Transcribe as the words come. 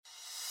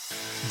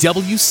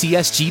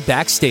WCSG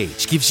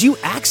Backstage gives you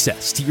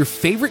access to your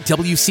favorite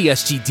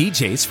WCSG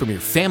DJs from your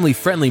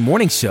family-friendly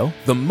morning show,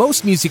 the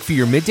most music for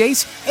your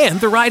middays, and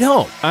the ride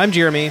home. I'm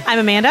Jeremy. I'm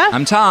Amanda.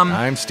 I'm Tom.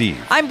 I'm Steve.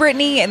 I'm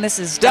Brittany, and this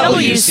is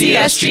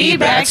WCSG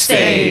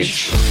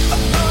Backstage.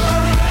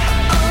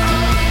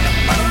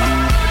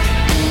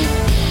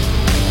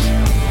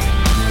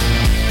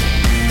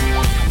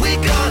 We're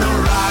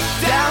gonna rock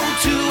down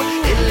to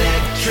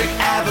Electric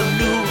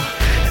Avenue,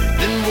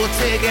 then we'll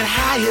take it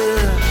higher.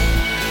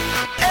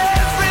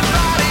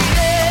 Everybody,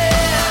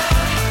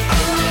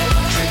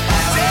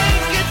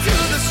 take it to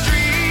the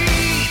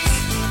streets.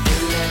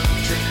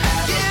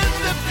 Give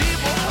the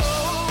people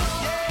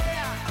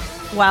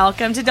hope,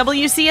 Welcome to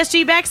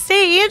WCSG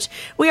Backstage.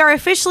 We are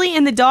officially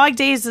in the dog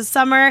days of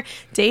summer.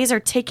 Days are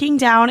ticking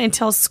down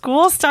until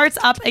school starts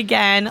up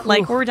again.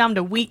 Like, we're down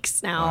to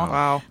weeks now.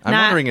 Wow. I'm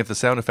wondering if the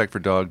sound effect for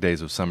Dog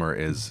Days of Summer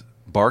is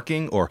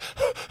barking or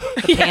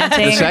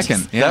panting. The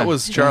second. Yeah. That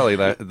was Charlie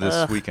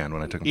this weekend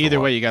when I took him Either for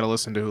a way, you got to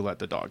listen to Who Let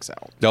the Dogs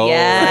Out. walk. Oh,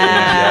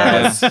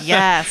 Yes.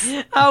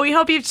 Yes. Oh, we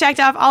hope you've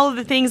checked off all of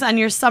the things on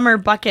your summer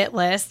bucket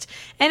list.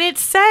 And it's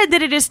said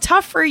that it is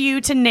tough for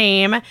you to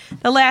name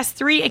the last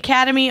 3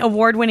 Academy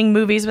Award-winning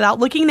movies without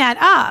looking that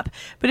up.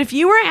 But if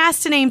you were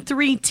asked to name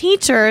 3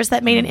 teachers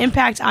that made an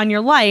impact on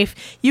your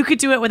life, you could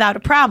do it without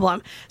a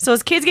problem. So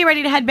as kids get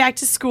ready to head back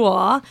to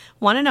school,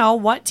 want to know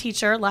what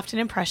teacher left an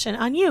impression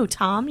on you.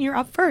 Tom, you're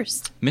up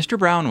first. Mr.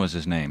 Brown was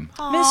his name.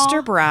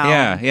 Mr. Brown.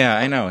 Yeah,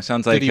 I know.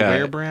 Sounds like Did he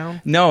wear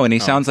brown? No, and he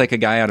sounds like a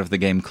guy out of the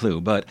game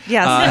Clue, but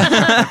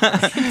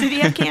Yes. Did he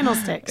have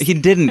candlesticks? he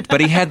didn't.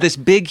 But he had this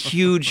big,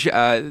 huge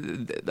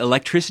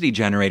electricity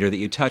generator that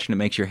you touch and it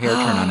makes your hair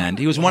turn on end.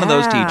 He was one of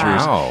those teachers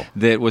Wow.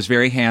 that was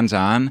very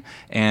hands-on,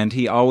 and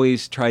he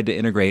always tried to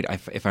integrate,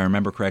 if I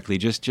remember correctly,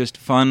 just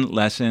fun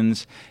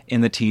lessons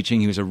in the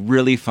teaching. He was a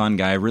really fun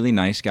guy, really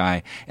nice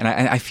guy, and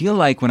I feel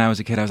like when I was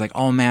a kid, I was like,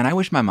 oh man, I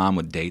wish my mom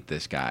would date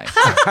this guy.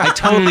 I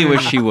totally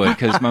wish she would,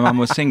 because my mom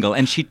was single,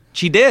 and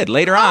she did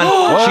later on.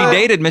 She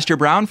dated Mr.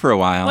 Brown for a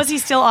while. Was he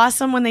still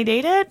awesome when they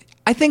dated?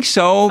 I think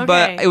so,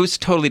 but Okay. it was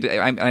totally.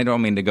 I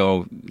don't mean to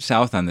go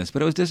south on this,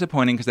 but it was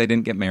disappointing because they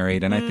didn't get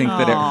married, and I think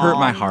that it hurt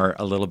my heart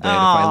a little bit if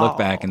I look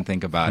back and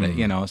think about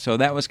it. So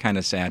that was kind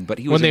of sad. But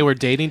he was When they were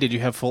dating, did you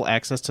have full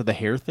access to the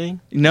hair thing?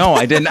 No,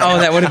 I didn't. Oh,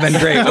 that would have been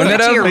great. Wouldn't it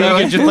have? your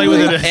You could just play with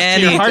it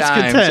to your heart's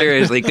Anytime, content.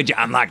 seriously. Could you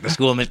unlock the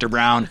school, Mr.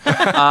 Brown?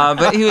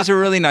 But he was a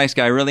really nice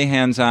guy, really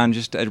hands-on,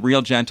 just a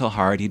real gentle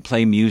heart. He'd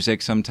play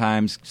music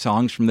sometimes,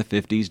 songs from the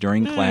 50s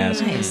during class.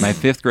 My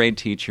 5th grade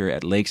teacher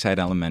at Lakeside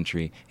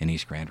Elementary in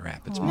East Grand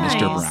Rapids, Nice.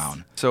 Mr.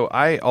 Brown. So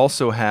I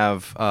also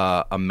have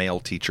a male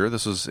teacher.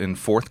 This was in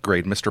 4th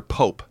grade. Mr.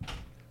 Pope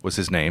was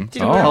his name.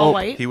 Did he wear all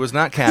white? He was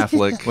not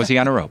Catholic. Was he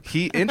on a rope?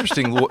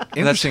 Interestingly,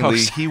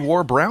 toast. he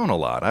wore brown a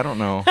lot. I don't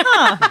know.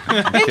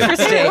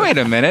 Interesting. Wait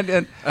a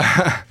minute.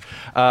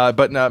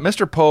 But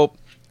Mr. Pope,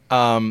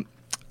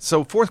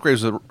 so 4th grade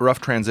was a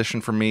rough transition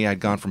for me. I'd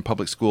gone from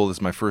public school. This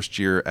is my first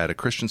year at a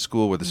Christian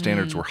school where the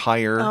standards were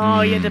higher.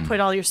 Oh, you had to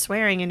put all your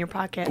swearing in your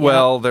pocket.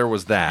 Well, there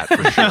was that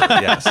for sure.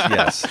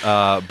 Yes.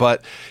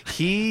 But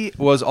he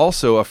was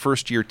also a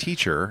first-year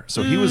teacher,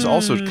 so he was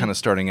also kind of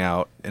starting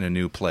out in a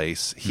new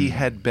place. He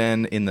had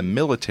been in the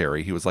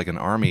military. He was like an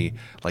army,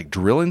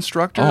 drill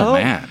instructor. Oh,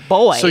 man.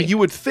 Boy. So you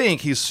would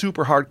think he's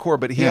super hardcore,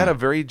 but he Yeah. had a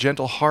very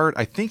gentle heart.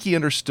 I think he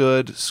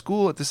understood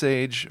school at this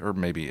age, or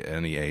maybe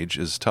any age,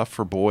 is tough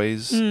for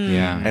boys.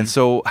 Yeah. And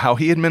so how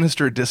he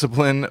administered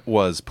discipline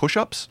was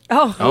push-ups.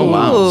 Oh,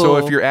 wow. So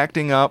if you're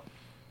acting up,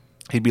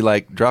 he'd be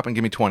like, drop and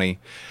give me 20.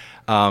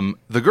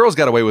 The girls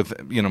got away with,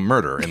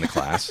 murder in the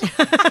class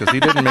because he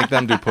didn't make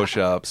them do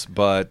push-ups,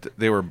 but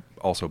they were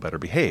also better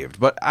behaved.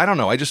 But I don't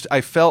know.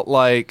 I felt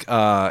like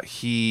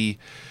he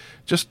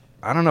just,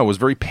 I don't know, was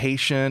very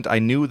patient. I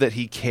knew that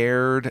he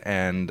cared,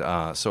 and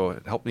so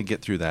it helped me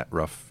get through that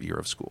rough year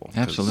of school. 'Cause,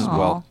 Absolutely.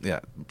 Well, yeah,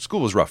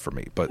 school was rough for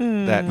me, but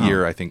that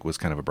year I think was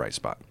kind of a bright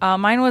spot.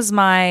 Mine was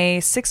my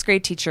 6th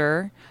grade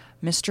teacher,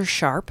 Mr.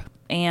 Sharp,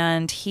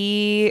 and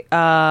he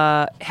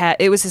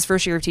it was his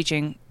first year of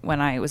teaching when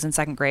I was in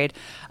 2nd grade,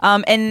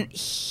 and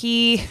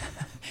him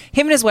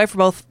and his wife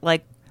were both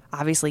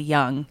obviously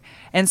young,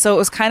 and so it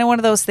was kind of one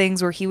of those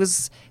things where him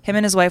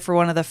and his wife were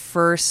one of the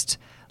first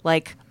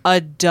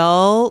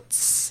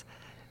adults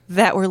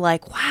that were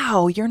like,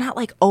 wow, you're not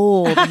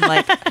old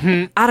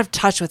and out of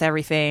touch with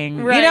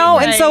everything, Right,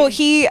 And so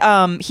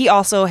right. he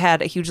also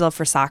had a huge love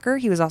for soccer.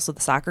 He was also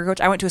the soccer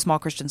coach. I went to a small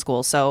Christian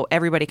school, so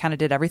everybody kind of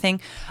did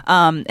everything.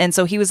 And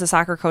so he was the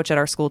soccer coach at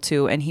our school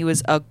too, and he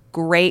was a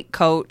great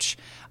coach.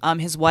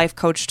 His wife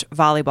coached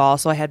volleyball,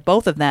 so I had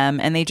both of them,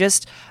 and they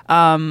just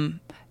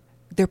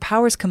their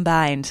powers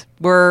combined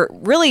were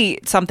really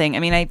something. I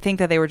mean, I think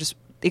that they were just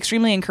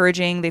extremely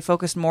encouraging. They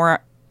focused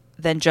more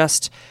than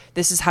just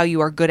this is how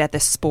you are good at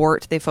this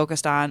sport. They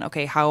focused on,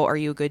 okay, how are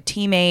you a good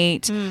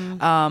teammate?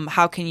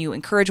 How can you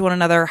encourage one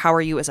another? How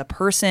are you as a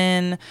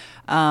person?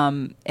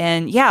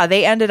 And yeah,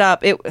 they ended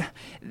up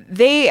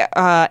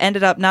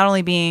not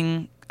only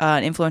being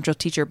an influential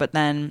teacher. But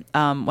then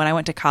when I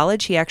went to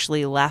college, he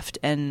actually left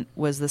and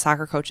was the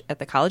soccer coach at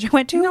the college I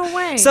went to. No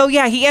way. So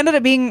yeah, him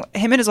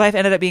and his wife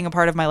ended up being a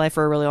part of my life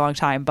for a really long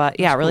time. But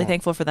yeah, really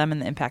thankful for them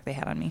and the impact they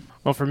had on me.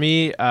 Well, for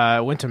me,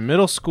 I went to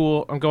middle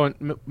school. I'm going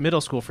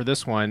middle school for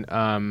this one.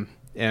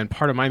 And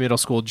part of my middle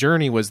school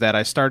journey was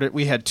that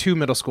we had 2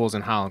 middle schools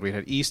in Holland. We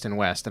had East and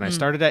West. And I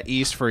started at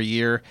East for a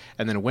year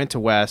and then went to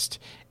West.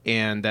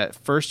 And that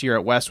first year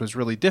at West was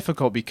really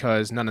difficult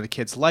because none of the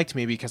kids liked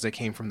me because I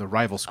came from the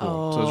rival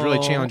school. So it was a really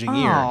challenging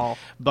year.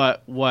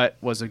 But what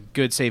was a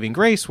good saving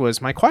grace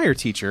was my choir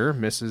teacher,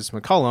 Mrs.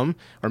 McCullum,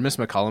 or Miss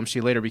McCullum.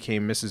 She later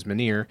became Mrs.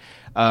 Manier.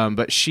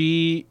 But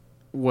she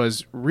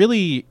was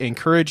really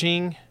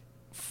encouraging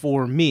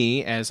for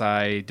me as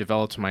I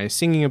developed my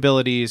singing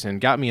abilities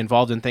and got me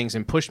involved in things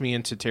and pushed me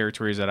into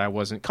territories that I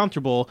wasn't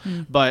comfortable,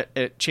 but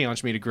it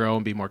challenged me to grow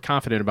and be more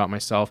confident about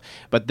myself.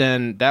 But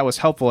then that was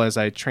helpful as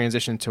I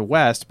transitioned to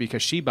West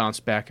because she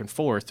bounced back and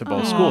forth to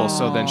both schools.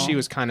 So then she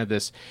was kind of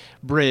this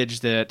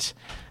bridge that,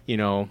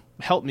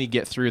 helped me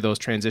get through those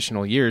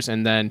transitional years.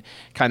 And then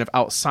kind of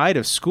outside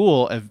of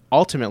school,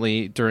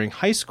 ultimately during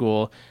high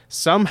school,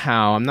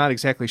 somehow, I'm not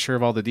exactly sure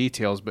of all the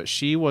details, but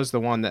she was the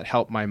one that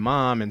helped my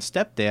mom and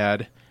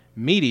stepdad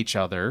meet each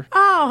other.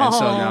 And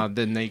so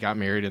then they got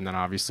married, and then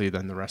obviously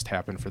then the rest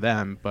happened for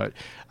them. But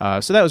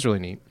so that was really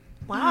neat.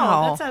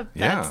 Wow,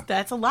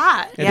 that's a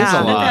lot. It is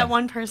a lot. That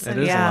one person.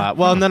 It is a lot.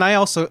 Well, and then I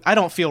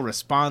don't feel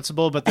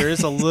responsible, but there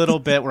is a little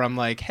bit where I'm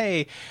like,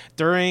 hey,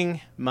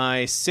 during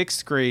my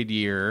 6th grade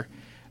year,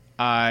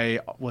 I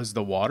was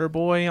the water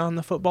boy on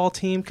the football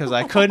team because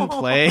I couldn't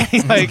play.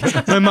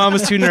 My mom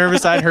was too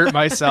nervous I'd hurt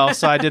myself,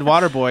 so I did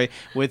water boy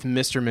with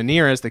Mr.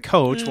 Manier as the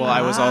coach while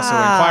I was also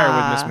in choir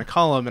with Miss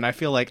McCullum, and I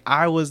feel like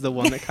I was the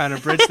one that kind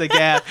of bridged the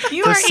gap.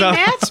 You are a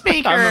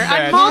matchmaker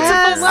on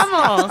multiple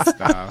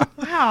levels.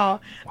 Wow.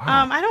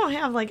 I don't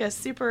have like a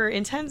super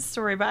intense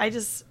story, but I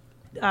just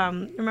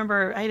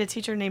remember I had a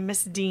teacher named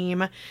Miss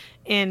Deem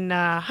in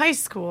high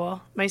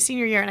school, my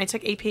senior year, and I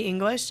took AP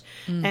English,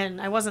 and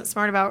I wasn't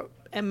smart about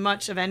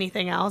much of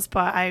anything else,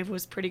 but I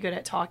was pretty good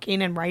at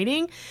talking and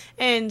writing.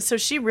 And so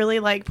she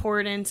really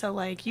poured into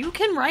you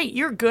can write,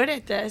 you're good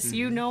at this,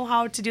 you know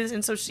how to do this.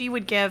 And so she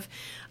would give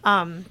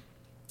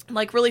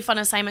really fun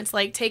assignments,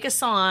 like take a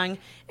song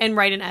and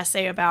write an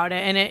essay about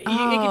it. And it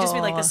could just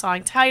be the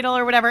song title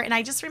or whatever. And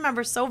I just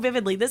remember so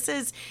vividly, this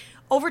is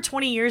over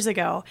 20 years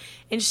ago,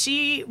 and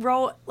she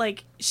wrote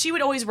she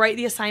would always write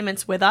the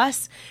assignments with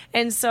us,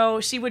 and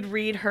so she would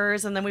read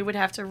hers and then we would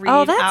have to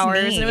read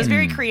ours. Neat. And it was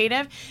very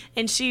creative,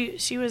 and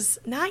she was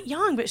not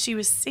young, but she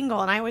was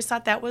single, and I always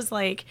thought that was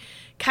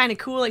kind of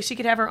cool, she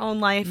could have her own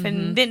life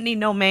and didn't need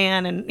no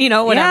man, and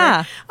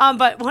whatever.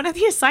 But one of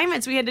the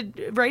assignments we had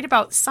to write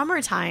about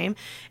summertime,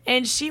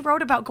 and she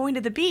wrote about going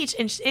to the beach,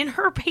 and in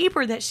her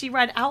paper that she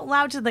read out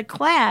loud to the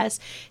class,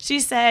 she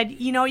said,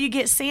 you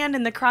get sand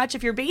in the crotch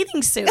of your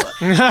bathing suit.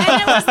 And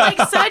it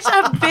was such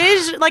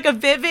a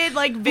vivid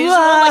visual,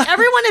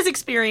 everyone has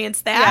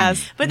experienced that.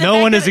 Yes. But no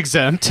one is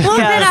exempt. Well,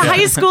 then a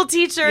high school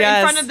teacher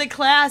in front of the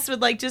class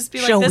would just be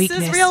Show this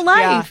weakness. is real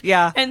life.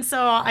 Yeah. And so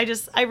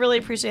I really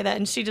appreciate that,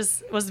 and she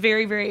just was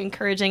very, very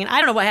encouraging. And I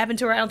don't know what happened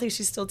to her. I don't think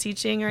she's still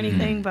teaching or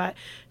anything, but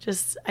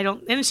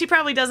and she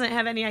probably doesn't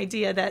have any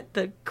idea that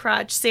the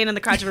sand in the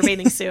crotch of her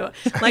bathing suit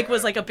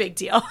was a big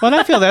deal. Well, and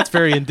I feel that's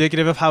very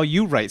indicative of how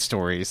you write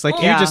stories.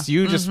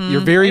 You're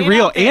very Lay it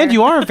real, out there. and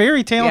you are a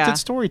very talented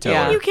storyteller.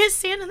 Yeah. You get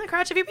sand in the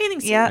crotch of your bathing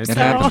suit. Yeah. It So-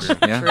 happens.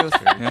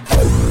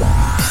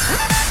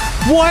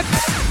 What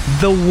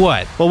the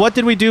what? Well, what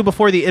did we do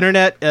before the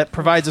internet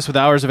provides us with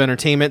hours of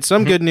entertainment?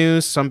 Some good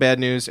news, some bad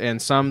news,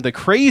 and some the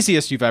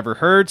craziest you've ever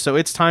heard. So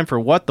it's time for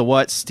What the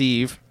What.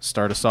 Steve,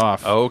 start us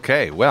off.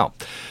 Okay, well,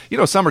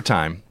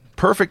 summertime.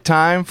 Perfect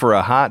time for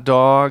a hot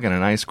dog and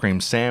an ice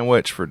cream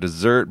sandwich for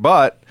dessert.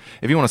 But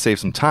if you want to save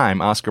some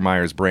time, Oscar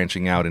Mayer is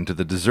branching out into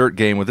the dessert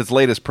game with its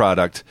latest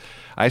product,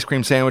 ice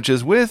cream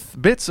sandwiches with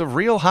bits of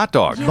real hot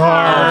dog. Is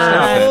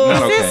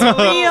this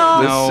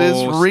real? This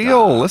is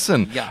real. Stop.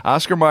 Listen, Yeah.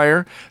 Oscar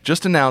Mayer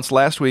just announced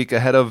last week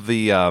ahead of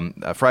the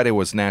Friday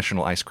was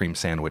National Ice Cream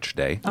Sandwich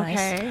Day.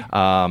 Okay.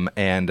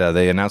 And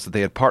they announced that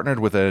they had partnered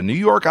with a New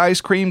York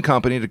ice cream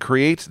company to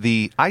create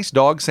the Ice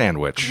Dog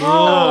Sandwich.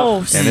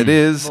 Gross. And it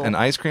is an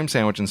ice cream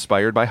sandwich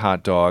inspired by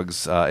hot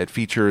dogs. It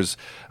features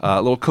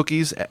little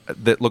cookies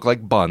that look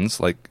like buns,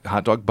 like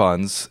hot dog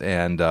buns,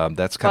 and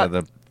that's kind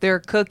of They're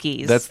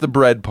cookies. that's the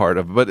bread part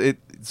of it, but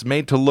it's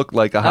made to look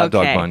like a hot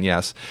dog Okay. bun,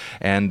 yes.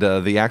 And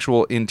the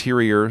actual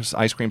interior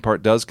ice cream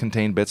part does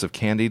contain bits of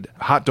candied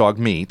hot dog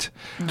meat.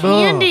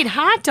 Candied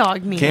hot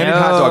dog meat. Candied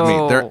hot dog meat.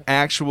 No. They're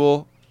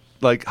actual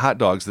hot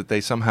dogs that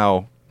they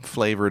somehow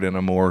flavored in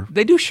a more...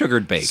 They do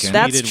sugared bacon.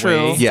 That's Sweeted true.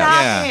 whey. Yes.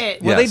 Stop Yeah.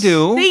 it. Well, they Yes.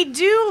 do. They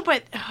do,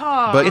 but But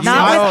Not you with know-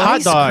 hot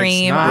ice dogs,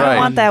 cream. not I don't Right.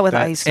 want that with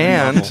That- ice cream.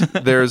 And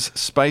there's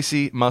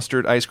spicy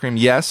mustard ice cream.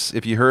 Yes,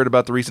 if you heard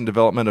about the recent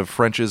development of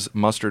French's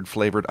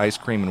mustard-flavored ice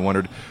cream and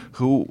wondered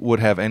who would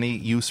have any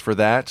use for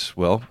that,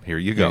 well, here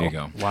you go. There you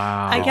go.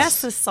 Wow. I guess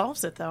this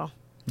solves it, though.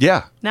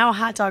 Yeah. Now a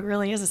hot dog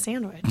really is a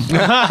sandwich.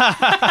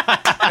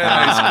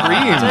 Ice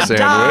cream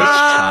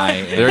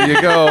sandwich. There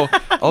you go.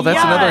 Oh,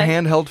 that's another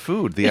handheld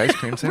food, the ice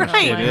cream sandwich.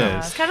 Right. It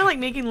is. It's kind of like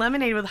making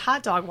lemonade with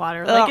hot dog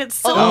water. Like it's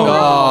so Oh. gross.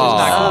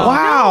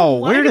 Wow,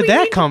 Why where do did we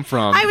that need- come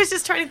from? I was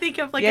just trying to think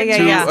of like Yeah, a yeah,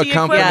 To yeah. nasty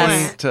accompany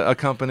equivalent. to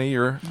accompany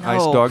your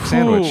ice No. dog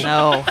sandwich.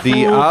 No.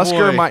 The Oh,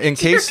 Oscar, boy. in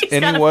case Jerry's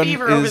got a anyone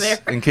fever over is, there.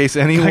 in case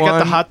anyone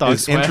the hot dog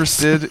is sweats.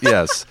 interested,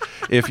 yes,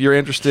 if you're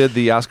interested,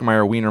 the Oscar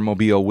Mayer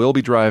Wienermobile will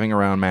be driving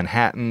around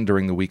Manhattan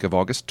during the week of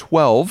August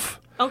 12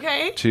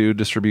 Okay. to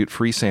distribute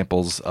free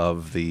samples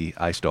of the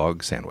ice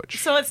dog sandwich.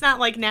 So it's not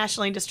like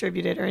nationally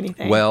distributed or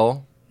anything.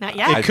 Well, not it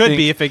yet. I could think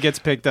be if it gets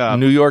picked up.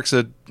 New York's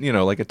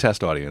like a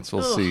test audience.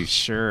 We'll see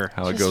Sure.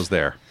 how it goes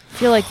there. I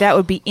feel like that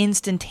would be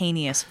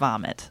instantaneous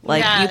vomit.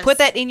 Like you Yes. put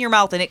that in your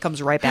mouth and it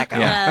comes right back out.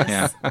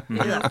 Yeah.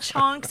 Yes.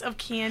 Chunks of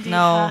candy. No,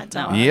 hot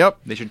no. dog. Yep.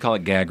 They should call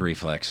it gag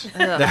reflex.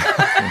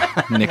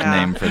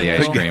 Nickname for the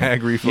ice The cream.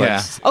 gag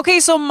reflex. Okay,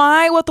 so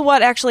my what the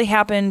what actually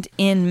happened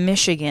in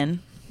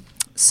Michigan.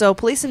 So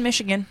police in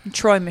Michigan,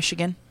 Troy,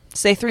 Michigan,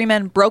 say 3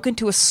 men broke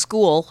into a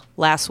school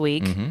last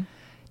week,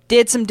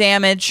 did some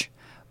damage,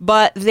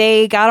 but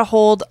they got a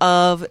hold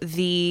of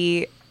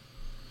the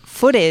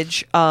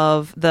footage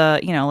of the,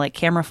 like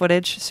camera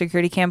footage,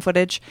 security cam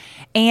footage,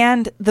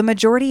 and the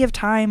majority of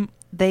time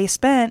they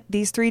spent,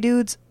 these 3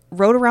 dudes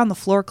rode around the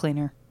floor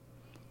cleaner.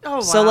 Oh, wow.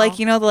 So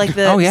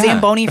the Oh, yeah.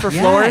 Zamboni for Yes.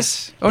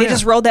 floors, Oh, they yeah.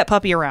 just rode that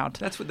puppy around.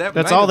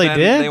 That's all they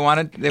did? They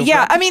wanted.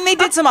 Yeah, I mean, they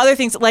did some other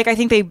things. Like, I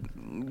think they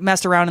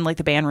messed around in,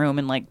 the band room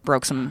and,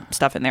 broke some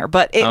stuff in there.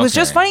 But it was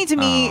just Okay. funny to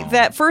me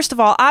that, first of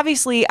all,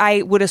 obviously,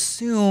 I would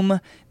assume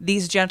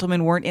these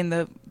gentlemen weren't in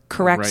the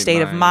correct Right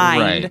state of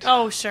mind. mind. Right.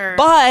 Oh, sure.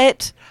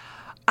 But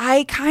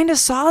I kind of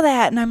saw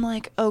that, and I'm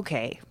like,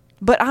 okay.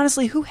 But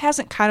honestly, who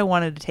hasn't kind of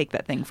wanted to take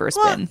that thing for a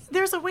well, spin?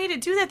 there's a way to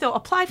do that, though.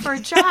 Apply for a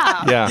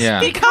job. Yeah. Yeah.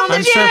 Become a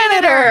I'm sure-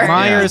 janitor.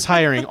 Meyer is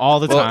hiring all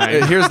the Well,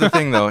 time. here's the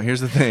thing, though.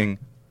 Here's the thing.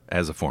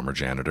 As a former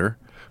janitor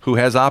who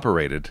has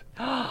operated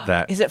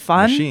that Is it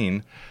fun?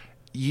 machine,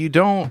 you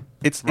don't.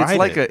 It's Ride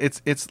like it.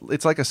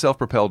 it's like a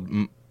self-propelled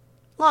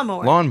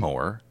Lawnmower.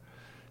 lawnmower.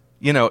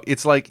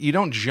 It's like you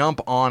don't jump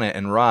on it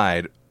and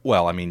ride.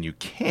 Well, I mean, you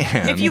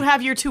can. If you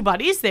have your 2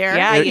 buddies there.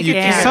 Yeah, you you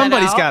can. can't.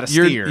 Somebody's got to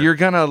you're steer. you're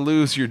gonna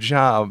lose your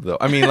job, though.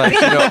 I mean,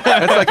 that's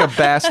like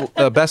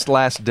a best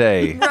last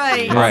day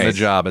Right. on the Right.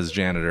 job as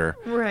janitor.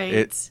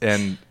 Right.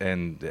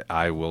 And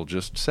I will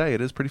just say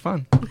it is pretty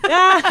fun.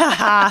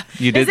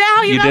 You did. Is that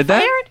how you got did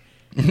that?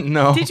 fired?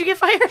 No, Did you get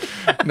fired?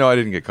 no, I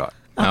didn't get caught.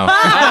 Oh.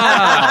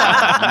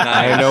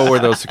 I know where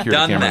those security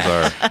Done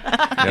cameras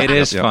that. are. Yep, It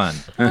is yep,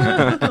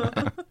 yep.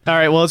 fun. All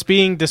right, well, it's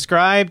being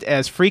described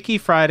as Freaky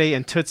Friday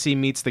and Tootsie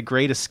meets The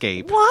Great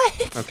Escape.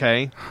 What?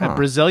 Okay. A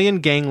Brazilian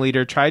gang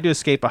leader tried to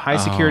escape a high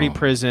security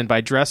prison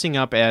by dressing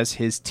up as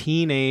his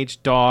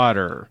teenage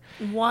daughter.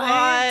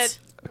 What?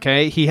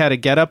 Okay. He had a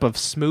getup of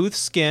smooth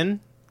skin,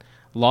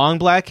 long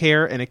black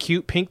hair, and a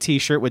cute pink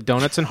t-shirt with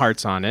donuts and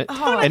hearts on it.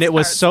 And it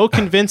was so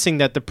convincing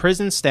that the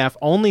prison staff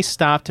only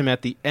stopped him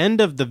at the end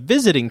of the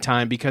visiting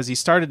time because he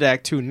started to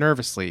act too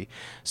nervously.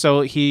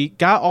 So he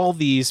got all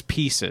these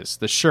pieces,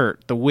 the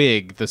shirt, the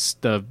wig,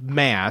 the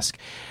mask,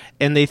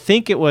 and they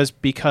think it was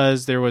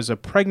because there was a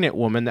pregnant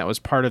woman that was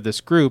part of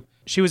this group.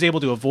 She was able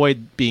to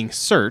avoid being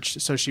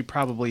searched, so she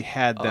probably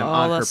had them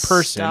on the her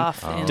person,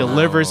 stuff in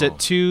delivers it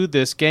to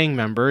this gang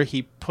member.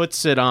 He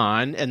puts it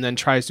on and then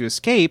tries to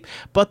escape.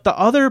 But the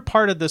other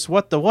part of this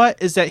what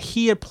is that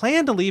he had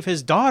planned to leave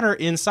his daughter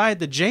inside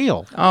the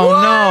jail. Oh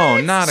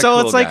no, not a So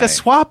cool it's like guy. a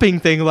swapping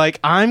thing. Like,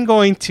 I'm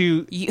going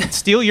to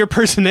steal your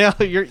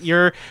personality,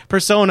 your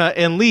persona,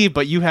 and leave,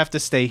 but you have to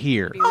stay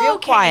here. Real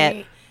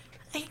quiet.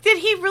 Did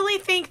he really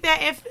think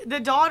that if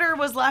the daughter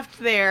was left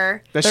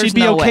there, That There's she'd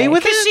be no okay way.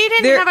 with because it? she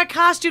didn't There- have a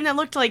costume that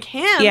looked like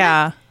him?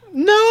 Yeah.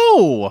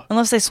 No.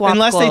 Unless they swap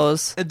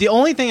clothes. The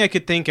only thing I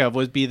could think of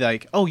would be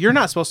like, oh, you're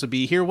not supposed to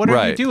be here. What are you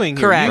Right. doing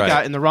here? Correct. You Right.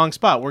 got in the wrong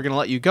spot. We're going to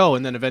let you go.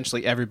 And then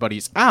eventually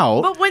everybody's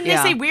out. But when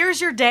Yeah. they say,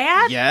 "Where's your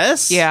dad?"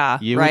 Yes. Yeah,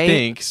 You right? would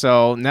think.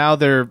 So now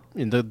the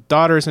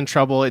daughter's in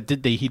trouble.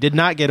 He did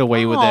not get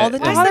away with Oh, it. the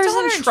Why is daughter's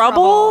daughter in in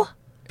trouble?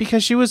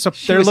 Because they're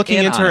was looking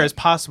in into on her it. as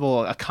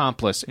possible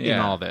accomplice in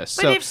Yeah. all this.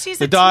 But so if she's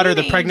the a daughter,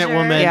 the pregnant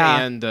teenager- woman, Yeah.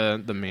 and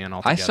the man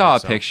all I together. saw a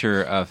so.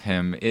 picture of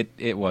him.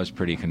 It was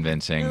pretty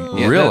convincing.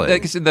 Really?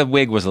 The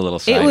wig was a little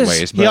It was-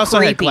 sideways. He but also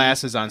had Creepy.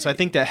 glasses on, so I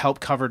think that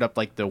helped covered up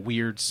like the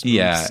weird smooth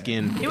Yeah.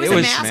 skin. It was It a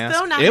was- mask,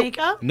 though, not It-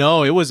 makeup.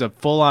 No, it was a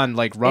full on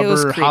like was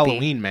rubber creepy.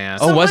 Halloween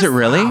mask. oh, So was it was-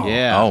 really?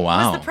 Yeah. Oh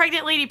wow. Was the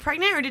pregnant lady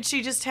pregnant, or did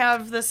she just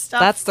have the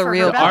stuff? That's the for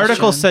real her belly? Article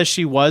Question. says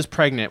she was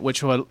pregnant,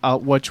 which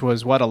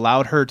was what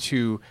allowed her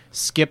to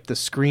skip the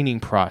screening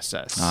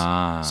process,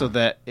 so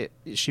that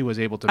she was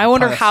able to. I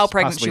wonder how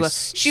pregnant she possibly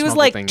was. She was smuggle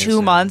like things 2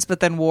 in. months, but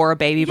then wore a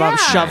baby bump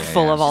Yeah. shoved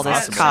full of all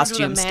this Served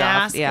costume with a stuff.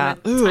 mask Yeah.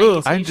 and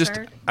a tiny I'm just,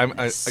 t-shirt.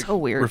 I'm So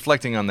weird.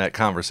 reflecting on that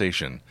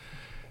conversation.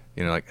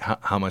 Like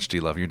how much do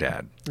you love your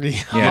dad?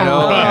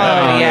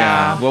 Yeah.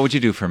 yeah. What would you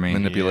do for me?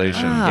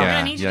 Manipulation. I'm Yeah.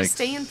 gonna need you to Yikes.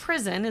 stay in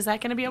prison. Is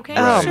that going to be okay?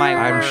 Oh, my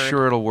I'm word.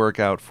 sure it'll work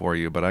out for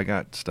you, but I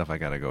got stuff I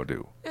gotta go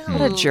do.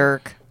 What a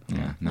jerk.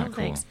 Yeah, not cool.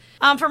 Thanks.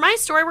 For my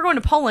story, we're going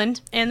to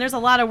Poland, and there's a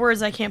lot of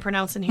words I can't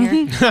pronounce in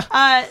here.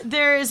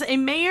 There's a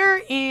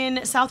mayor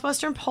in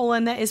southwestern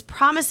Poland that is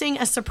promising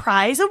a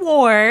surprise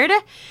award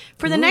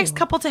for the next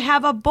couple to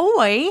have a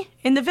boy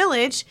in the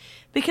village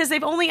because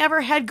they've only ever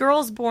had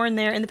girls born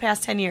there in the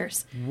past 10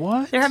 years.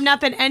 What? There have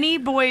not been any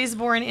boys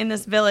born in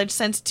this village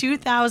since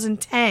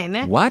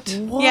 2010. What?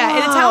 Yeah,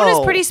 and the town is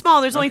pretty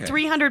small. There's only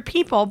 300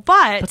 people,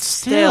 but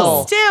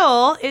still.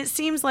 it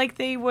seems like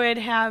they would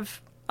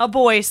have a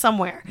boy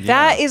somewhere.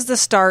 That is the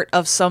start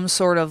of some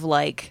sort of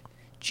like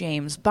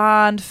James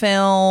Bond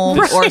film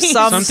or Right.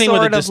 Something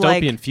sort with a of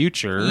like dystopian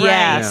future.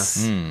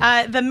 Yes.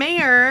 The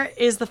mayor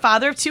is the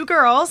father of 2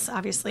 girls,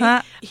 obviously.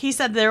 He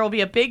said there will be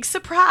a big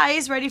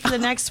surprise ready for the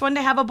next one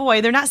to have a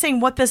boy. They're not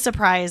saying what the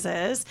surprise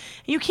is.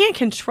 You can't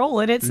control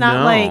it. It's not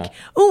No. like,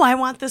 oh, I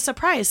want this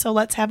surprise, so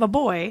let's have a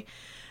boy.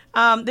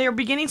 They're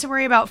beginning to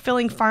worry about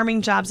filling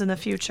farming jobs in the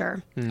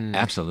future.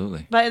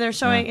 Absolutely. But they're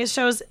showing it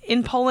shows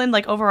in Poland,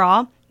 like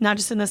overall, not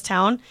just in this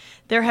town,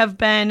 there have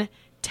been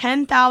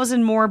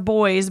 10,000 more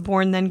boys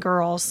born than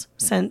girls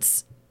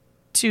since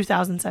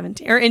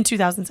 2017 or in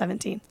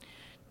 2017.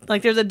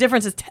 Like there's a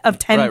difference of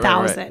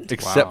 10,000.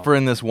 Except for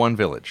in this one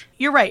village.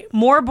 You're right.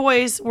 More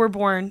boys were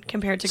born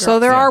compared to girls. So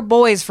there are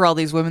boys for all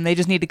these women. They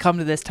just need to come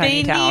to this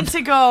tiny they town. need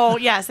to go.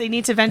 Yes, they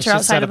need to venture Should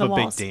outside set of up the a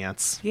walls. big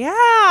dance. Yeah.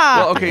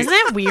 Well, okay. Isn't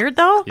that weird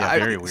though? Yeah,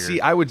 very weird. See,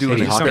 I would do an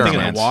Maybe something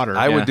experiment. in the water.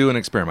 I Yeah. would do an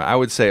experiment. I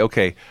would say,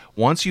 okay,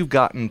 once you've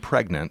gotten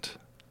pregnant,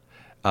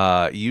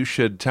 you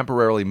should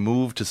temporarily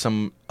move to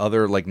some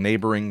other like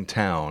neighboring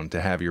town to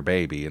have your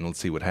baby, and let's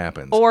see what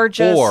happens. Or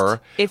just,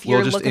 if you're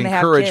we'll just looking to have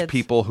encourage kids.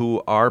 people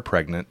who are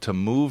pregnant to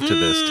move to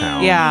this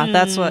town. Yeah,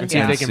 that's what. See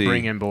if Yeah. they can See.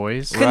 bring in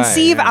boys. Right.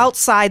 Conceive yeah.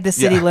 outside the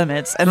city Yeah.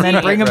 limits and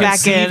then bring them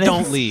back Conceive, in.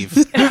 Don't leave.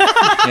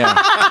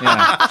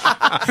 Yeah.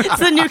 It's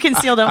the new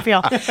conceal, don't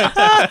feel. So we kind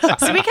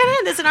of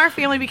had this in our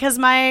family because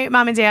my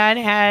mom and dad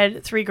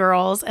had 3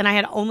 girls and I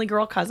had only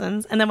girl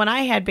cousins. And then when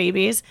I had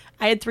babies,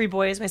 I had 3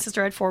 boys. My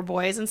sister had 4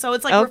 boys. And so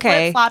it's like Okay. we're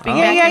flip-flopping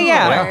Yeah, back yeah, and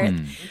yeah.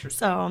 forth.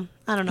 So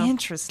I don't know.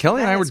 Interesting.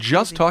 Kelly and That I were is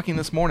just crazy. talking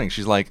this morning.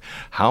 She's like,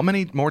 how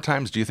many more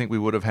times do you think we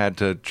would have had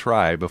to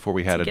try before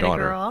we had a get a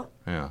daughter? girl?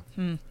 Yeah.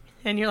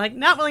 And you're like,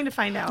 not willing to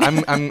find out.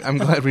 I'm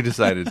glad we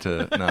decided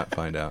to not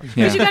find out.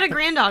 But you got a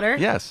granddaughter.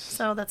 Yes.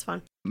 So that's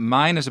fun.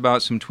 Mine is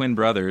about some twin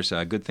brothers.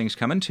 Good things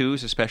come in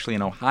twos, especially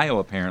in Ohio,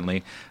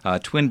 apparently.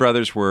 Twin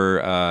brothers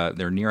were,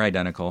 they're near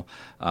identical.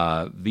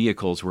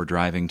 Vehicles were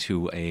driving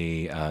to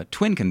a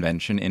twin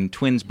convention in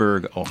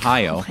Twinsburg,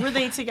 Ohio. Were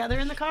they together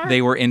in the car?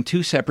 They were in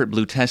 2 separate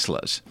blue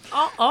Teslas.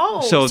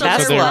 So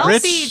that's they're why. They're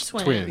wealthy rich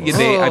twins. twins.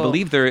 I Oh.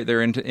 believe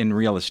they're in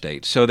real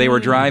estate. So they were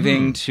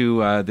driving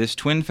to this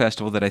twin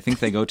festival that I think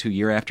they go to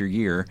year after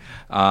year,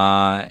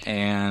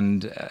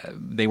 and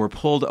they were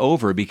pulled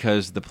over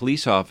because the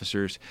police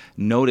officers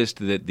noticed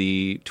that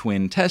the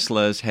twin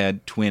Teslas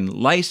had twin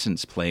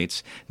license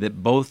plates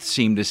that both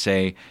seemed to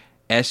say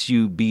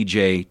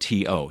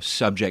SUBJTO,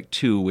 subject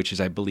to, which is,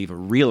 I believe, a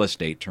real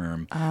estate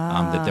term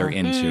that they're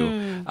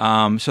into.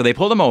 So they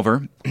pulled them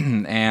over,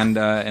 and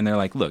they're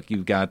like, "Look,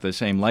 you've got the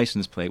same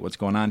license plate. What's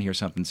going on here?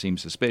 Something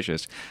seems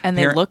suspicious." And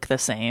they look the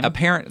same.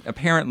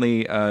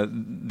 Apparently,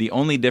 the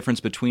only difference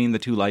between the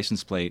 2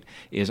 license plate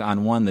is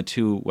on one the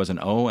 2 was an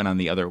O, and on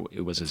the other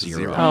it was a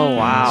 0. Oh,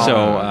 wow.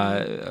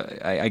 So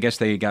I guess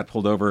they got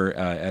pulled over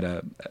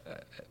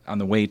on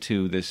the way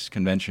to this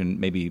convention,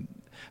 maybe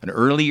an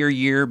earlier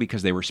year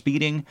because they were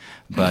speeding,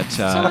 but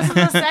So this is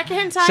the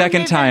second time.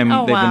 second time Oh,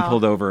 they've been wow.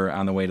 pulled over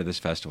on the way to this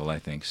festival, I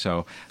think.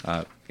 So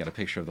got a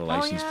picture of the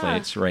license yeah.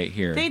 plates right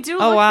here. They do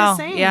Oh, look wow. the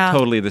same. Yeah.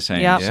 Totally the same.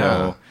 Yep. Yeah.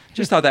 So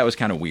just thought that was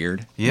kind of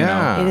weird.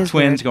 Yeah. It is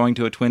twins weird. going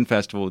to a twin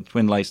festival with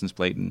twin license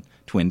plate and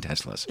twin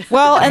Teslas.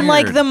 Well, and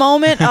like the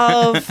moment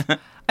of,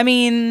 I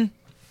mean,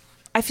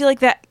 I feel like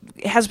that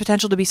has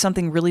potential to be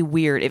something really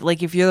weird.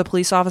 If you're the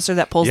police officer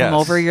that pulls them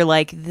Yes. over, you're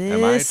like, I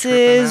this tripping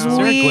is out? Is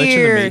there a glitch in the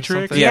weird.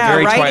 Matrix? Yeah,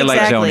 very right, Twilight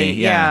exactly.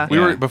 Zone-y. Yeah. We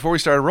were before we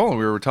started rolling.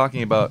 We were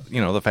talking about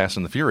the Fast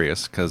and the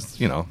Furious because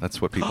that's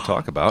what people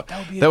talk about.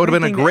 That would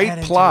have been a great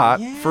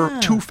plot for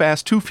Too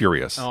Fast, Too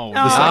Furious. Oh,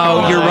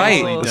 Oh, you're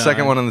right. The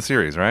second one in the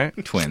series, right?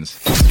 Twins.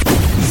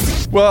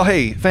 Well,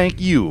 hey, thank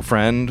you,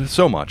 friend,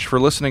 so much for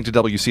listening to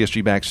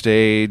WCSG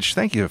Backstage.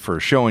 Thank you for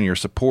showing your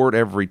support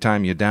every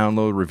time you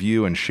download,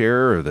 review, and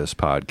share this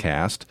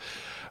podcast.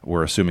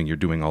 We're assuming you're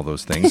doing all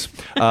those things.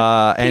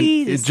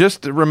 And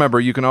just remember,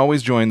 you can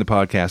always join the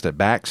podcast at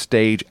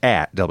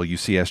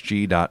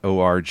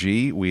backstage@wcsg.org.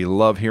 We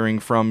love hearing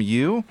from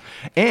you.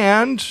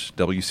 And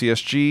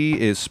WCSG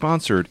is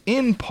sponsored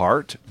in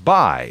part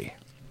by...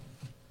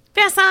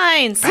 Fast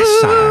signs.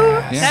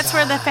 Yeah. That's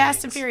where the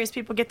Fast and Furious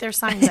people get their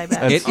signs, I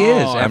bet. It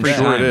is. I'm every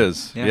sure time. it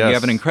is. Yeah, Yes. You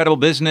have an incredible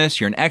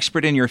business. You're an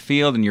expert in your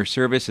field, and your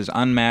service is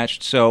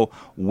unmatched. So,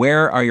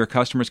 where are your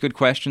customers? Good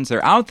questions.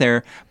 They're out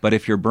there, but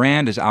if your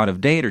brand is out of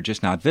date or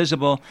just not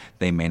visible,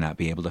 they may not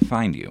be able to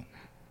find you.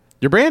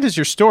 Your brand is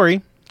your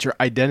story. your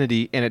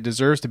identity, and it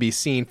deserves to be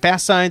seen.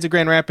 Fast Signs of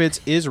Grand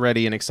Rapids is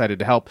ready and excited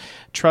to help.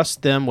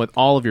 Trust them with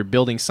all of your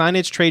building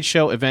signage, trade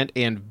show, event,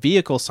 and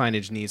vehicle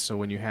signage needs. So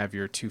when you have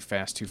your Too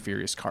Fast, Too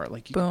Furious car,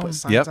 like you can put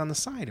signs on the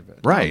side of it.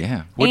 Right.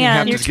 yeah. Wouldn't And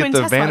have your to get twin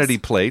the Teslas. vanity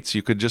plates.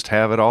 You could just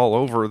have it all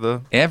over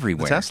the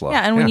Everywhere. Tesla.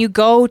 Yeah, and when you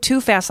go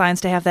to Fast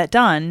Signs to have that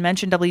done,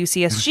 mention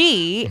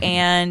WCSG,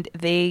 and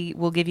they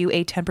will give you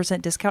a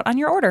 10% discount on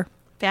your order.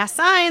 Fast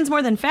Signs,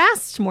 more than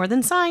fast, more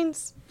than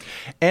signs.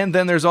 And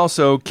then there's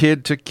also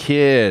Kid to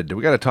Kid.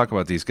 We got to talk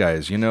about these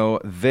guys. You know,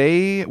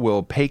 they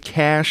will pay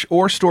cash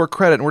or store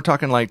credit, and we're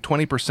talking like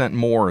 20%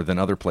 more than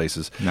other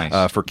places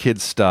Nice. for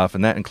kids stuff,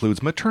 and that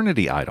includes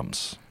maternity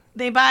items.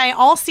 They buy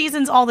all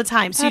seasons all the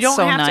time, so you That's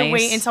don't so have to nice.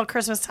 wait until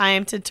Christmas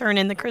time to turn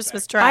in the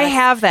Christmas dress. I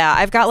have that.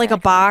 I've got like a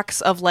box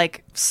of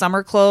like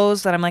summer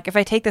clothes that I'm like, if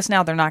I take this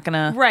now, they're not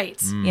gonna,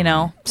 Right. you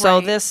know. So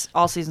Right. this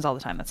all seasons, all the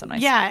time. That's so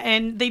nice. Yeah,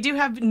 and they do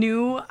have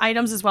new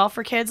items as well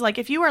for kids. Like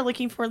if you are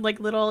looking for like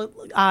little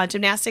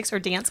gymnastics or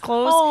dance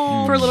clothes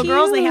for little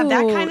girls, they have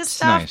that kind of cute.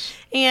 stuff. Nice.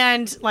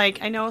 And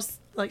like I know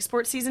like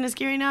sports season is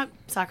gearing up,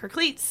 soccer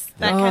cleats,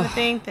 that kind of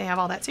thing. They have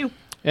all that too.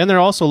 And they're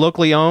also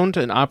locally owned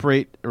and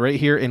operate right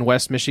here in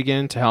West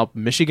Michigan to help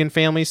Michigan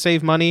families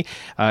save money.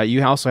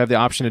 You also have the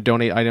option to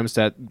donate items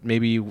that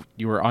maybe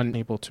you were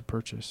unable to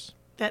purchase.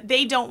 That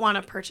they don't want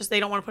to purchase. They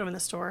don't want to put them in the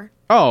store.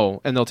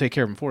 Oh, and they'll take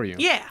care of them for you.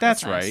 Yeah.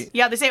 That's That's nice. right.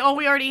 Yeah, they say, oh,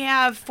 we already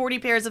have 40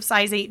 pairs of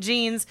size 8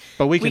 jeans.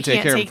 But we can take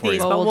can't care of take them for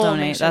these, you. but We'll we'll donate.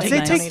 make sure That's Do they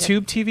get take donated.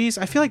 tube TVs?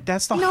 I feel like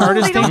that's the No,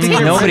 hardest they thing don't to take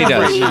get Nobody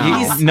rid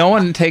of. does. No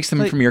one takes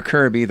them from your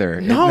curb either.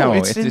 No,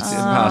 it's it's-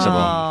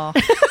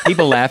 impossible.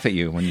 People laugh at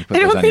you when you put I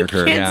those don't on your think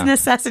curb. kids'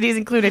 necessities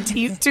include a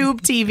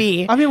tube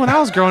TV. I mean, when I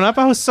was growing up,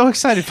 I was so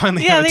excited to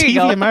finally Yeah, have a there you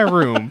TV go. in my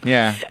room.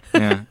 Yeah,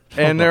 yeah.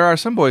 And there are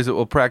some boys that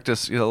will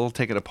practice, you know, they'll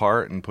take it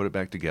apart and put it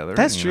back together.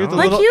 That's you true. know? The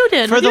Like little, you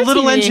did for with the your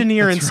little TV.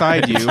 engineer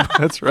inside you.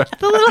 That's right.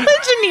 The little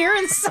engineer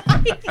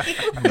inside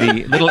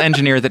you. The little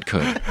engineer that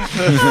could.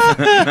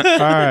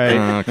 All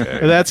right. Okay.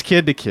 That's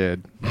Kid to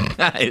Kid.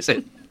 Is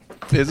it?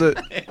 Is it?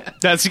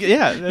 That's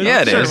Yeah,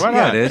 it is. sure, why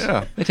Yeah, not? it is.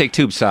 Yeah. They take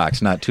tube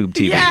socks, not tube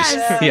TVs.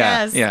 Yes,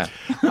 yeah, yes.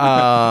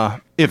 yeah.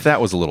 If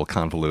that was a little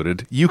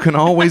convoluted, you can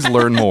always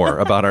learn more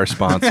about our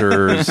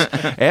sponsors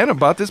and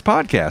about this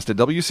podcast at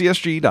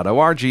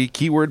wcsg.org,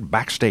 keyword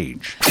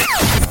backstage.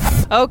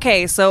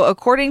 Okay, so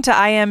according to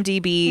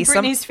IMDb,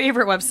 Brittany's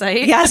favorite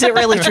website. Yes, it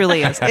really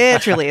truly is.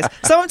 It truly is.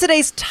 Some of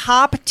today's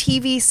top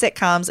TV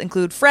sitcoms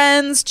include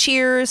Friends,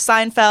 Cheers,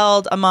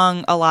 Seinfeld,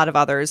 among a lot of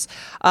others.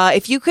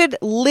 If you could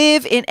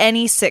live in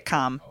any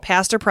sitcom,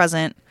 past or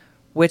present,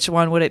 which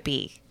one would it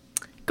be?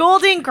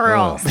 Golden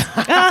Girls.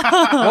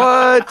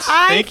 What?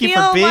 I Thank you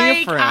feel for being a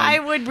like friend. I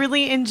would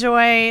really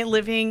enjoy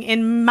living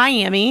in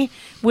Miami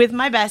with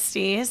my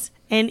besties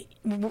and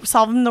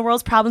solving the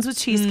world's problems with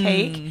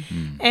cheesecake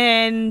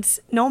and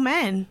no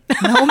men.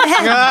 No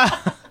man.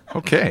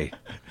 Okay.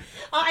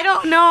 I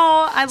don't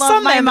know. I love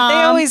Some my men, mom.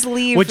 they always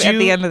leave Would at you-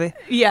 the end of the.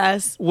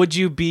 Yes. Would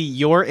you be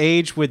your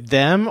age with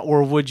them,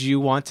 or would you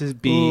want to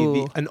be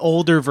Ooh. an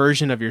older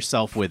version of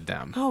yourself with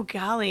them? Oh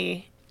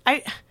golly.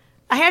 I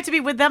have to be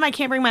with them. I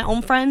can't bring my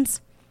own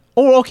friends.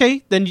 Oh,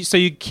 okay. Then so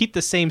you keep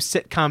the same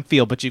sitcom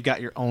feel, but you've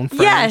got your own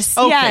friends. Yes,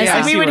 Okay, yes. I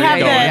And see we would where have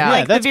you're the going. Yeah,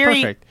 like the that's very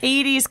perfect.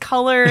 80s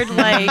colored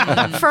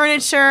like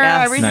furniture.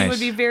 Yes. Everything Nice. would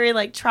be very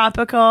like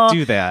tropical.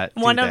 Do that.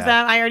 Do One of that.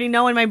 them I already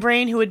know in my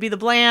brain who would be the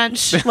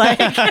Blanche. Like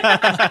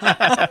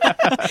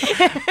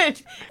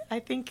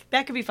I think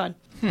that could be fun.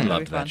 I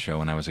loved that show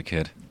when I was a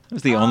kid. I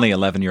was the only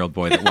 11-year-old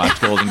boy that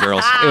watched Golden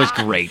Girls. It was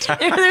great.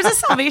 There's a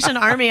Salvation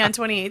Army on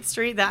 28th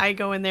Street that I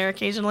go in there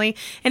occasionally,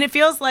 and it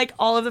feels like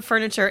all of the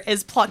furniture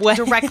is plucked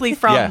directly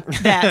from Yeah.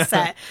 that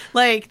set.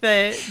 Like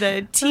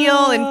the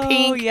teal and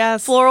pink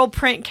yes. floral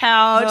print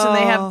couch, and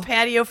they Oh. have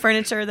patio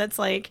furniture that's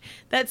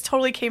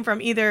totally came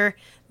from either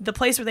the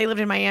place where they lived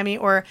in Miami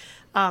or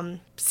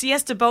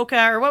Siesta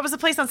Boca, or what was the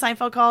place on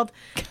Seinfeld called?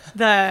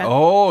 The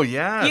Oh,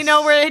 yes. you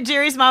know where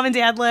Jerry's mom and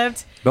dad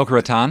lived? Boca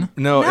Raton?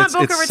 No, Not it's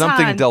Boca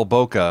something Raton. Del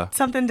Boca.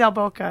 Something Del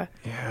Boca.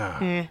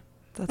 Yeah.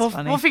 That's We'll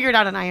funny. figure it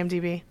out on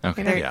IMDb.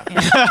 Okay. There-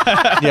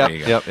 Yeah. you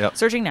Yep, go. yep.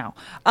 Searching now.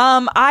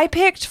 I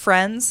picked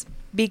Friends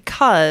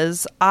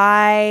because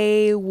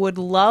I would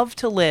love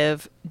to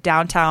live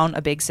downtown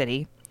a big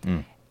city.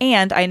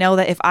 And I know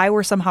that if I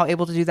were somehow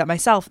able to do that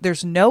myself,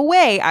 there's no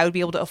way I would be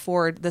able to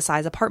afford the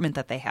size apartment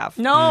that they have.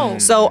 No.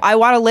 So I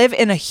want to live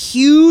in a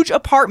huge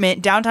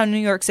apartment downtown New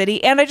York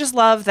City, and I just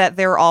love that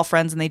they're all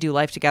friends and they do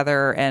life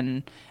together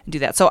and do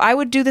that. So I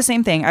would do the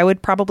same thing. I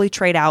would probably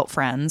trade out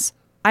Friends.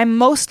 I'm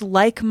most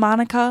like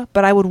Monica,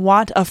 but I would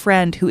want a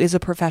friend who is a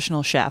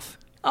professional chef.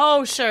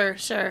 Oh, sure,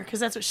 because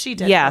that's what she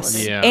did. Yes. for a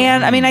living. Yeah.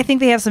 And I mean, I think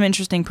they have some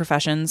interesting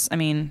professions. I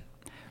mean,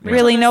 So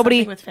really there's nobody.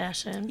 something with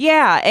fashion.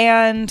 Yeah,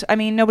 and I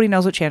mean, nobody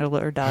knows what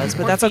Chandler does,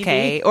 but Or that's Phoebe.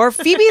 okay. Or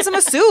Phoebe is a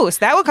masseuse.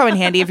 That would come in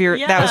handy if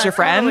that was your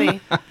friend.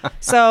 Totally.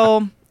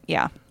 So,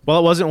 yeah. Well,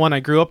 it wasn't one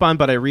I grew up on,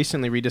 but I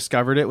recently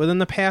rediscovered it within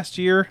the past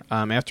year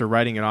after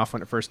writing it off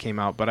when it first came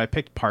out. But I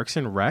picked Parks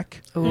and Rec.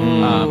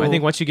 I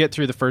think once you get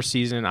through the first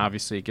season,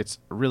 obviously it gets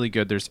really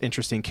good. There's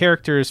interesting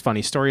characters,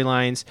 funny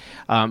storylines.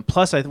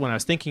 Plus, when I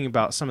was thinking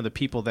about some of the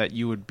people that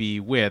you would be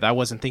with, I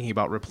wasn't thinking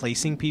about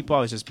replacing people. I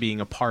was just being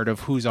a part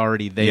of who's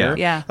already there.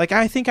 Yeah. Like,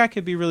 I think I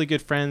could be really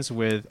good friends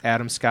with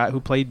Adam Scott, who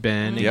played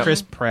Ben, and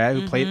Chris Pratt,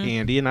 who played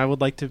Andy, and I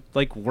would like to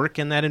work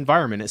in that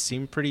environment. It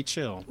seemed pretty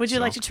chill. Would you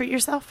like to treat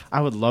yourself?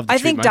 I would love to I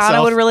treat think myself.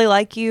 Donna would really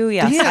like you.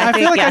 Yes. Yeah, I think,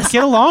 feel like yes. I'd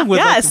get along with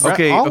Yes. like,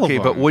 all of Okay,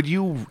 them. but would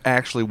you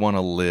actually want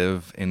to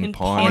live in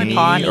Pawnee,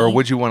 Pawnee. or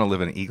would you want to live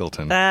in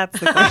Eagleton? That's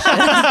the question.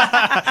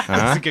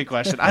 That's a good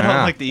question. I don't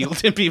like the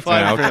Eagleton people.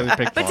 Yeah, I'd rather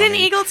pick But Pawnee.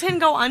 didn't Eagleton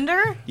go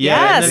under?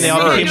 Yeah, and then they all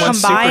Yes. became one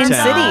Combined super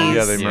town. cities.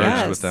 Yeah, they merged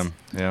Yes. with them.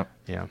 Yeah.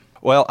 Yeah.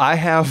 Well, I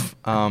have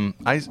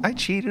I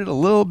cheated a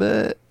little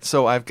bit,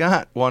 so I've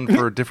got one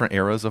for different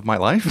eras of my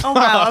life. Oh,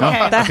 wow.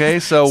 Okay. Okay,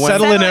 so when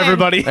Settle in, Settle in.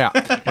 everybody.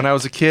 when I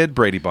was a kid,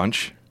 Brady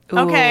Bunch.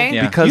 Okay.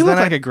 Yeah. Because You look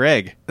then like a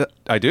Greg.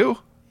 I do.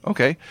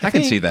 Okay. I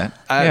can see that.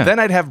 Yeah. Then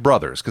I'd have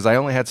brothers because I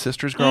only had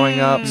sisters growing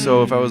up.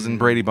 So if I was in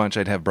Brady Bunch,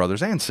 I'd have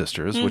brothers and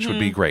sisters, which would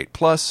be great.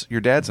 Plus, your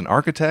dad's an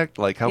architect.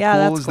 Like, how Yeah,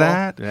 cool that's is cool.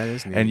 that? That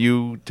is neat. And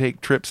you take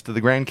trips to the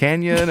Grand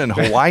Canyon and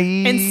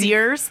Hawaii And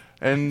Sears.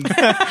 and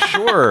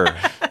sure.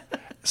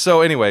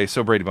 So anyway,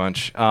 so Brady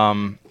Bunch.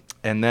 And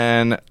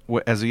then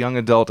as a young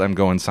adult, I'm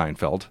going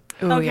Seinfeld.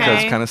 Ooh, Okay.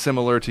 Because kind of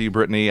similar to you,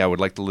 Brittany, I would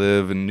like to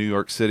live in New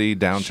York City,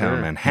 downtown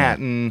Sure.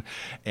 Manhattan,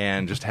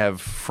 and just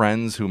have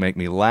friends who make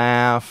me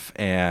laugh.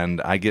 And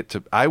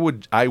I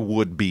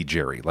would be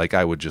Jerry. Like,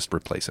 I would just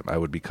replace him. I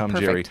would become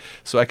Jerry.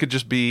 So I could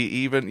just be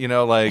even,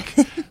 like,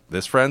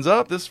 this friend's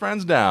up, this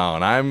friend's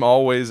down.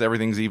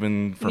 Everything's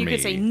even for You me.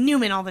 could say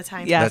Newman all the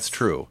time. Yeah. That's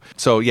true.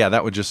 So yeah,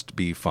 that would just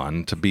be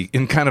fun to be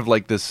in kind of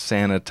like this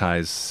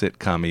sanitized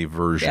sitcom-y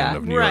version Yeah.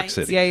 of New York Right.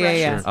 City.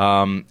 Yeah.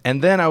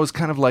 And then I was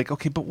kind of like,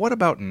 okay, but what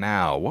about now?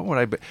 What would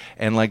I be?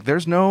 And like,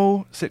 there's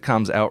no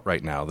sitcoms out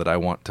right now that I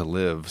want to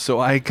live. So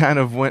I kind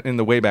of went in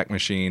the Wayback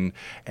Machine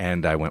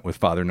and I went with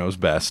Father Knows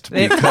Best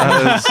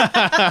because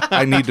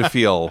I need to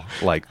feel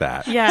like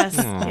that. Yes.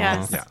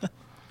 Yes. Yeah.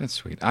 That's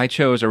sweet. I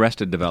chose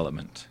Arrested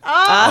Development.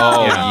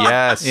 Oh,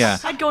 yes. Yeah.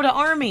 I'd go to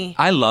Army.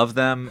 I love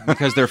them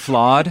because they're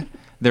flawed.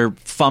 They're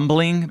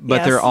fumbling, but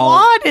Yes. they're all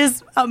Flawed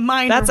is a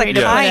minor That's a way to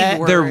put kind it.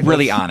 word. they're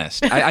really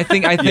honest. I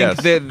think Yes.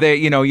 that they,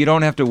 you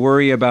don't have to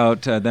worry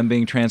about them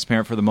being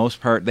transparent for the most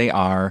part. They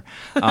are,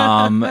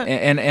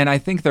 and I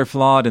think they're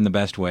flawed in the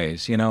best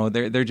ways.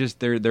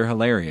 They're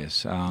hilarious.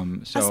 So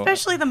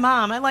Especially the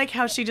mom. I like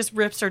how she just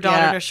rips her daughter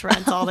Yeah. to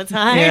shreds all the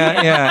time.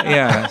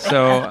 yeah.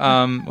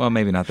 So well,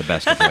 maybe not the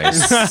best of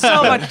ways.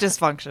 So much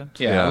dysfunction.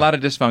 Yeah, a lot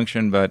of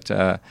dysfunction,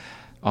 but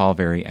all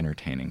very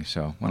entertaining.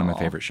 So one of my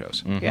favorite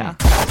shows. Yeah.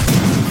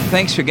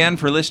 Thanks again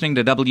for listening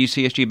to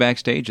WCSG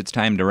Backstage. It's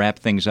time to wrap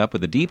things up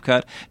with a deep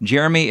cut.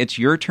 Jeremy, it's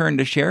your turn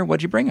to share.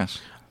 What'd you bring us?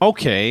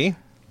 Okay.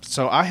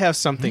 So I have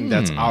something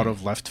that's out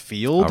of left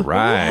field. All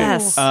right.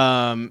 Yes.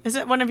 Is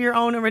it one of your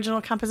own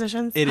original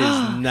compositions? It is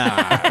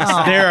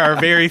not. There are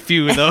very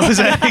few of those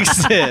that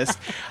exist.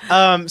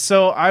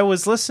 So I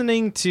was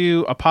listening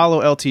to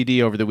Apollo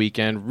LTD over the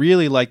weekend.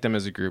 Really liked them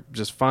as a group.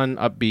 Just fun,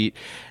 upbeat.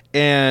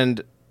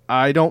 And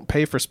I don't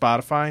pay for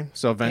Spotify,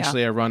 so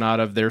eventually I run out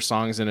of their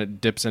songs and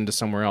it dips into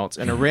somewhere else.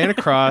 And I ran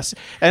across,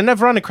 and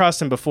I've run across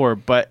him before,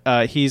 but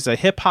he's a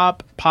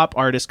hip-hop pop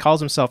artist, calls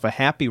himself a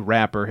happy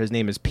rapper. His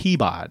name is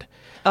Peabod.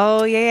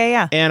 Oh,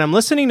 yeah. And I'm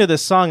listening to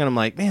this song, and I'm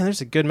like, man,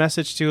 there's a good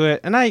message to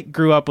it. And I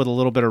grew up with a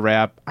little bit of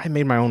rap. I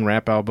made my own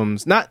rap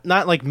albums. Not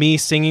like me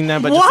singing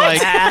them, but just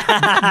like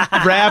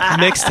rap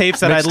mixtapes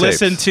that I'd Mixtapes.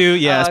 listen to.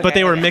 Yes, but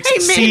they were mixed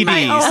I made my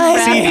CDs. own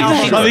rap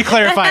album. Let me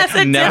clarify. That's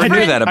a Never knew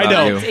different that about I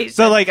know. you.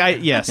 So like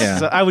yes, Yeah.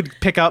 so I would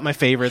pick out my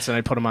favorites and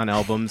I'd put them on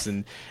albums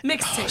and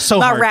Mixtape. so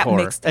Not hardcore. rap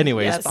mixtape.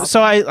 Anyways, Yes.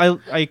 so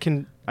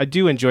I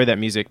do enjoy that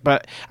music,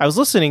 but I was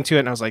listening to it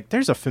and I was like,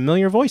 there's a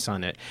familiar voice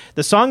on it.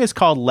 The song is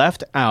called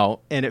Left Out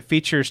and it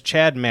features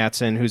Chad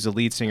Matson, who's the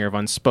lead singer of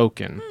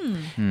Unspoken.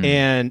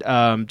 And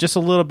just a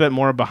little bit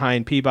more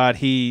behind Peabod,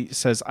 he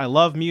says, I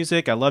love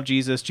music. I love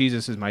Jesus.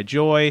 Jesus is my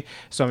joy.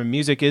 So my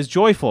music is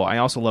joyful. I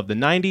also love the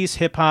 90s,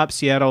 hip hop,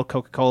 Seattle,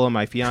 Coca-Cola,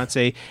 my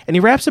fiance. And he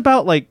raps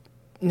about like,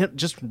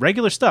 just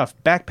regular stuff,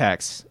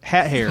 backpacks,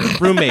 hat hair,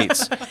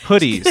 roommates,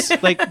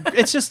 hoodies. Like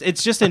it's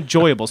just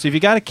enjoyable. So if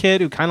you got a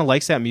kid who kind of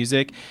likes that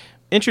music,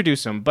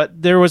 introduce them.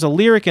 But there was a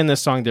lyric in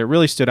this song that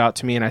really stood out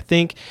to me, and I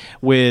think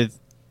with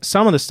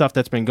some of the stuff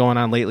that's been going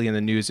on lately in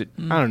the news, I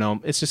don't know,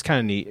 it's just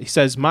kind of neat. He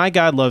says, "My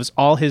God loves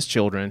all His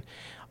children,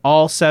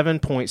 all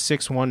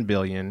 7.61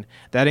 billion.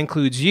 That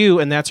includes you,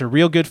 and that's a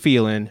real good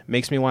feeling.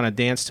 Makes me want to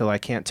dance till I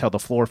can't tell the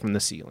floor from the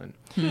ceiling."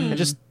 And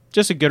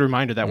just a good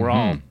reminder that we're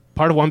all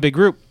part of one big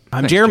group.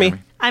 I'm Jeremy.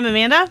 I'm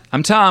Amanda.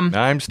 I'm Tom.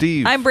 I'm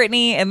Steve. I'm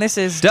Brittany, and this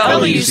is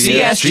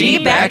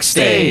WCSG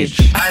Backstage.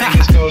 I think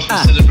this goes for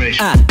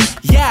celebration.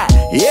 Yeah,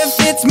 if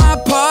it's my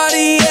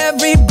party,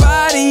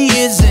 everybody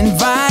is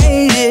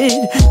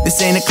invited.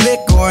 This ain't a clique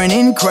or an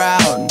in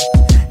crowd.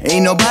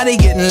 Ain't nobody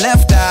getting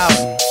left out.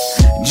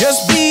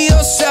 Just be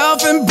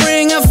yourself and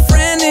bring a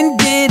friend and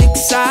get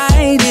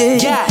excited.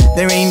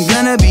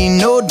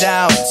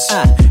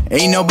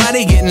 Ain't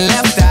nobody getting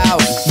left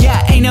out.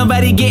 Yeah, ain't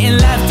nobody getting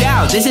left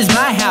out. This is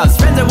my house.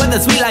 Friends are what the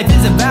sweet life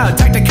is about.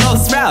 Talk to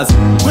Cole Sprouse.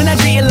 When I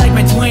treat you like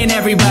my twin,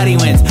 everybody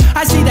wins.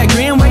 I see that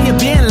grin, where you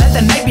been? Let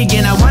the night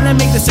begin. I wanna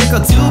make the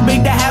circle too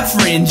big to have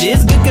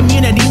fringes. Good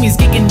community means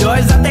kicking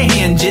doors off the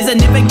hinges.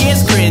 And if it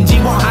gets cringy,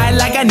 won't hide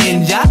like a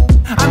ninja.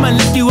 I'ma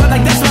lift you up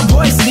like that's my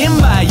boy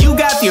Simba. You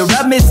got fear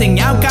of missing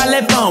out, call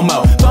it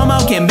FOMO.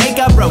 FOMO can make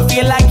a bro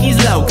feel like he's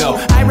loco.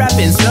 I rap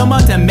in slow-mo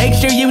to make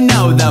sure you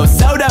know though.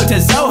 Soto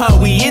to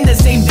Soho, we in the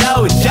same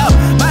dojo.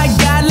 My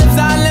God loves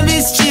all of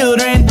his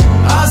children.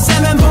 All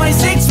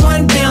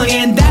 7.61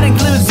 billion. That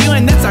includes you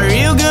and that's a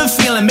real good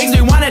feeling. Makes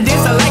me wanna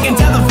dance so I can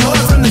tell the floor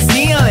from the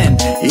ceiling.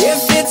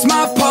 If it's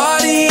my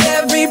party,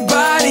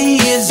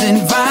 everybody is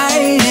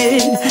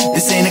invited.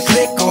 This ain't a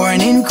clique or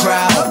an in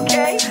crowd.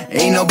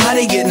 Ain't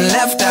nobody getting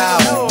left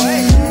out.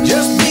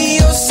 Just be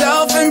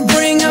yourself and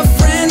bring a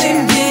friend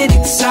and get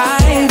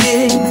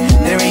excited.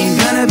 There ain't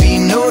gonna be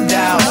no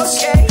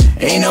doubts.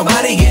 Ain't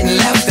nobody getting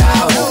left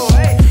out.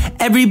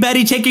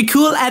 Everybody check your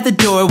cool at the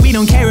door. We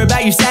don't care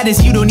about your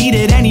status, you don't need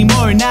it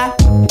anymore. Nah.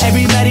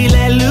 Everybody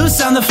let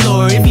loose on the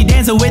floor. If you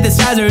dance with the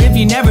stars or if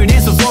you never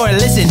danced before.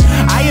 Listen,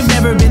 I have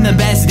never been the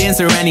best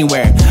dancer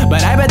anywhere,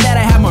 but I bet that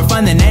I have more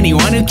fun than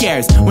anyone who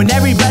cares. When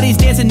everybody's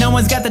dancing, no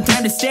one's got the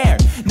time to stare.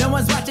 No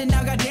one's watching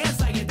now, goddamn.